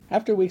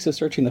After weeks of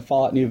searching the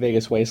Fallout New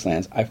Vegas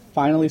wastelands, I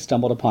finally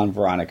stumbled upon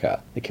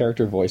Veronica, the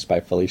character voiced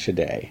by Felicia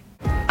Day.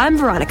 I'm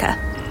Veronica.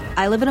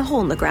 I live in a hole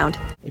in the ground.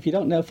 If you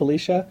don't know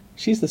Felicia,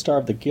 she's the star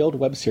of the Guild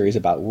web series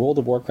about World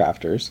of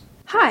Warcrafters.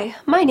 Hi,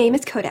 my name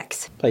is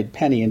Codex. Played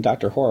Penny in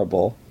Dr.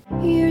 Horrible.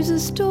 Here's a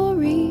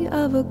story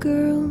of a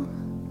girl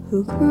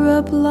who grew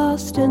up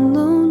lost and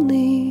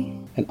lonely.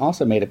 And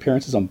also made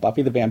appearances on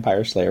Buffy the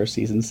Vampire Slayer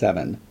Season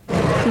 7. These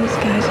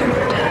guys are the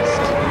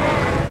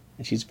best.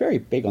 And she's very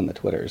big on the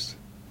Twitters.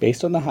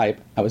 Based on the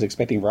hype, I was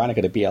expecting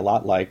Veronica to be a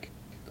lot like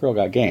Girl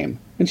Got Game,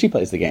 and she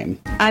plays the game.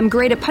 I'm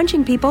great at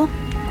punching people.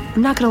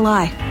 I'm not gonna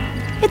lie.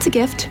 It's a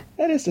gift.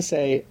 That is to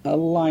say,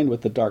 aligned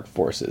with the dark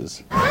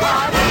forces.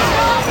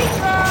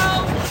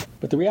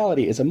 But the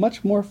reality is a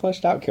much more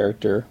fleshed out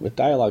character with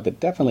dialogue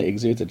that definitely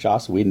exudes a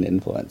Joss Whedon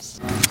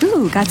influence.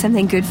 Ooh, got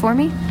something good for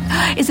me?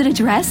 Is it a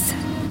dress?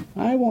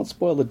 I won't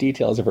spoil the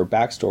details of her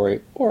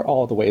backstory or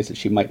all the ways that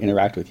she might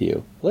interact with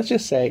you. Let's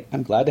just say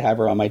I'm glad to have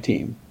her on my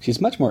team. She's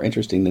much more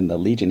interesting than the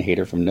Legion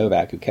hater from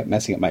Novak who kept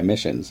messing up my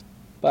missions.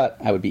 But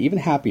I would be even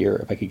happier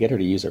if I could get her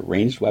to use a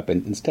ranged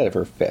weapon instead of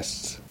her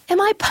fists. Am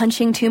I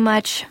punching too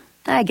much?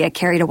 I get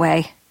carried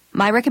away.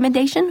 My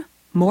recommendation?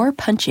 More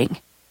punching.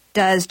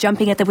 Does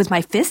jumping at them with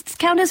my fists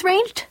count as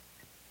ranged?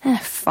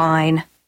 Fine.